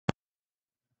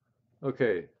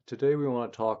Okay, today we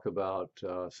want to talk about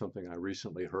something I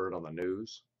recently heard on the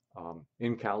news.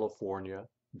 In California,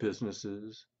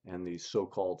 businesses and these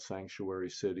so-called sanctuary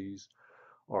cities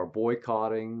are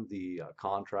boycotting the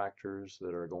contractors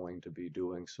that are going to be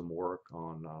doing some work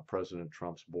on President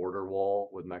Trump's border wall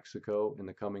with Mexico in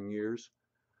the coming years.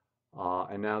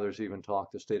 And now there's even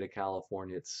talk the state of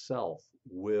California itself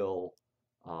will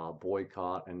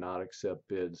boycott and not accept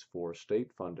bids for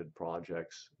state-funded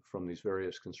projects from these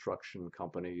various construction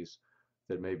companies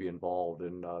that may be involved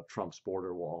in Trump's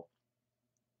border wall.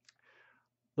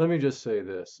 Let me just say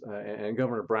this, and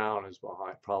Governor Brown is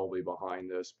probably behind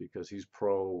this because he's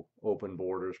pro open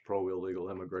borders, pro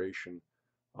illegal immigration.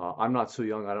 I'm not so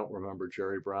young, I don't remember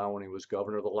Jerry Brown when he was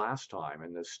governor the last time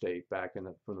in this state back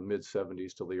from the mid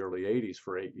 70s to the early 80s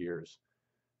for 8 years.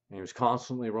 And he was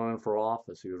constantly running for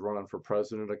office. He was running for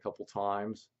president a couple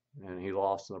times and he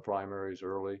lost in the primaries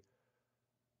early.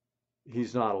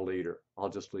 He's not a leader. I'll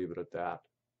just leave it at that.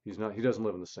 He doesn't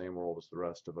live in the same world as the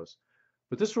rest of us.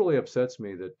 But this really upsets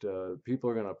me that people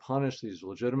are going to punish these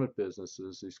legitimate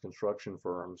businesses, these construction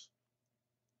firms,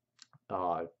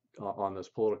 uh, on this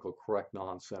political correct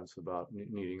nonsense about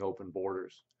needing open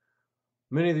borders.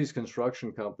 Many of these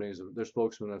construction companies, their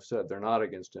spokesmen have said they're not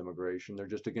against immigration, they're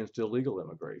just against illegal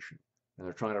immigration, and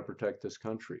they're trying to protect this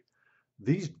country.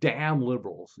 These damn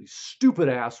liberals, these stupid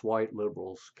ass white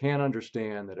liberals, can't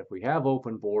understand that if we have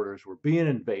open borders, we're being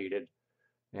invaded,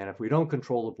 and if we don't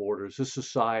control the borders, this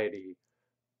society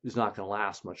is not going to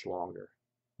last much longer.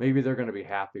 Maybe they're going to be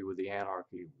happy with the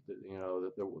anarchy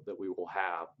that we will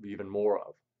have even more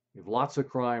of. We have lots of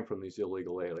crime from these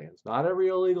illegal aliens. Not every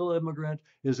illegal immigrant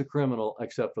is a criminal,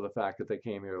 except for the fact that they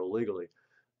came here illegally.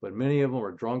 But many of them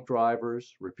are drunk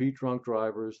drivers, repeat drunk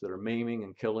drivers that are maiming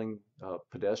and killing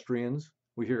pedestrians.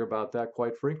 We hear about that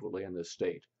quite frequently in this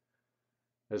state,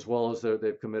 as well as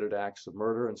they've committed acts of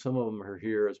murder, and some of them are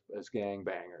here as gang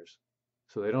bangers.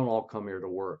 So they don't all come here to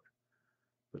work.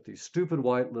 But these stupid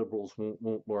white liberals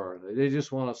won't learn. They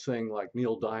just want to sing like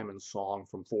Neil Diamond's song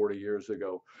from 40 years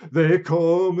ago. They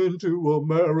come into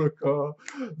America.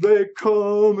 They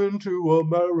come into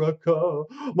America.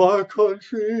 My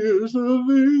country is of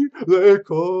thee. They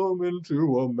come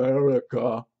into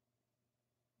America.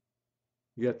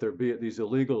 Yet these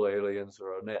illegal aliens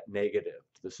are a net negative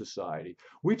to the society.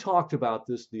 We talked about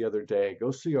this the other day.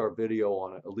 Go see our video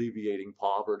on alleviating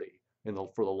poverty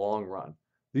for the long run.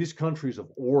 These countries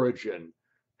of origin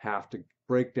have to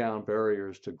break down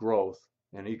barriers to growth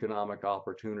and economic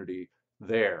opportunity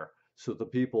there so the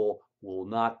people will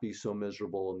not be so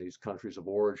miserable in these countries of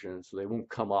origin, so they won't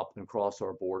come up and cross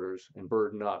our borders and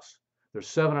burden us. There's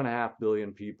 7.5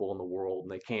 billion people in the world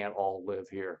and they can't all live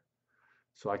here.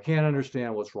 So I can't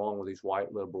understand what's wrong with these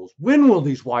white liberals. When will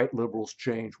these white liberals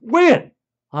change? When?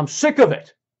 I'm sick of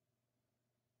it.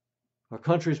 Our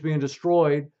country's being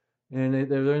destroyed and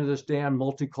they're into this damn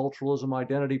multiculturalism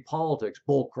identity politics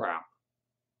bullcrap.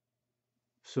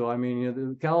 So, I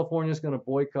mean, California's going to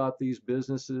boycott these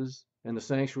businesses and the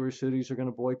sanctuary cities are going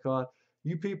to boycott.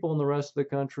 You people in the rest of the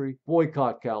country,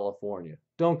 boycott California.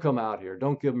 Don't come out here.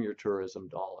 Don't give them your tourism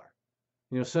dollar.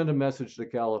 Send a message to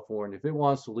California. If it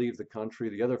wants to leave the country,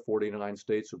 the other 49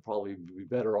 states would probably be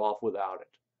better off without it.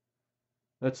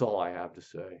 That's all I have to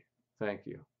say. Thank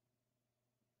you.